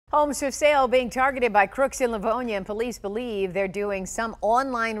Homes for sale being targeted by crooks in Livonia, and police believe they're doing some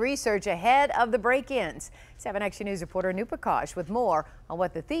online research ahead of the break-ins. 7 Action News reporter Nuprakash with more on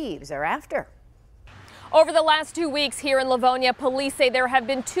what the thieves are after. Over the last 2 weeks here in Livonia, police say there have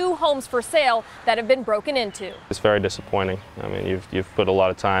been 2 homes for sale that have been broken into. It's very disappointing. I mean, you've put a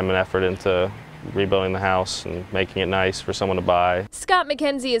lot of time and effort into rebuilding the house and making it nice for someone to buy. Scott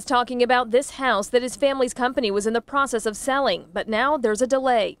McKenzie is talking about this house that his family's company was in the process of selling, but now there's a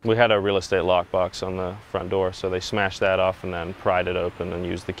delay. We had a real estate lockbox on the front door, so they smashed that off and then pried it open and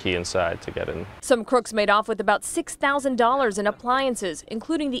used the key inside to get in. Some crooks made off with about $6,000 in appliances,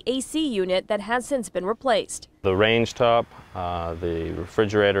 including the AC unit that has since been replaced. The range top, the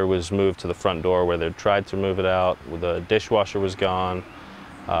refrigerator was moved to the front door where they tried to move it out. The dishwasher was gone.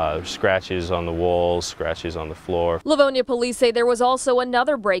 Scratches on the walls, scratches on the floor. Livonia police say there was also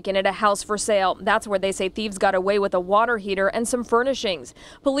another break-in at a house for sale. That's where they say thieves got away with a water heater and some furnishings.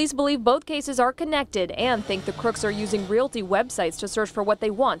 Police believe both cases are connected and think the crooks are using realty websites to search for what they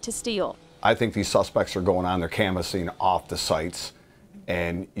want to steal. I think these suspects are going on, they're canvassing off the sites,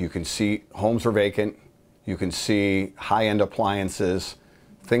 and you can see homes are vacant, you can see high-end appliances,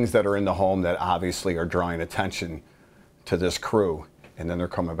 things that are in the home that obviously are drawing attention to this crew. And then they're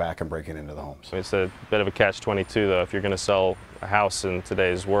coming back and breaking into the homes. It's a bit of a catch-22 though. If you're going to sell a house in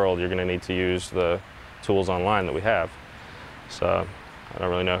today's world, you're going to need to use the tools online that we have. So I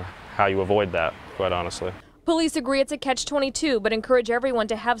don't really know how you avoid that, quite honestly. Police agree it's a catch-22, but encourage everyone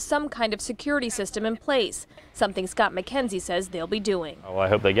to have some kind of security system in place, something Scott McKenzie says they'll be doing. Well, I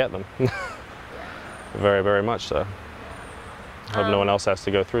hope they get them. Very, very much so. I hope no one else has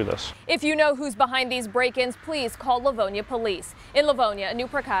to go through this. If you know who's behind these break-ins, please call Livonia Police. In Livonia,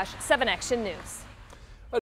 Nuprakash, 7 Action News.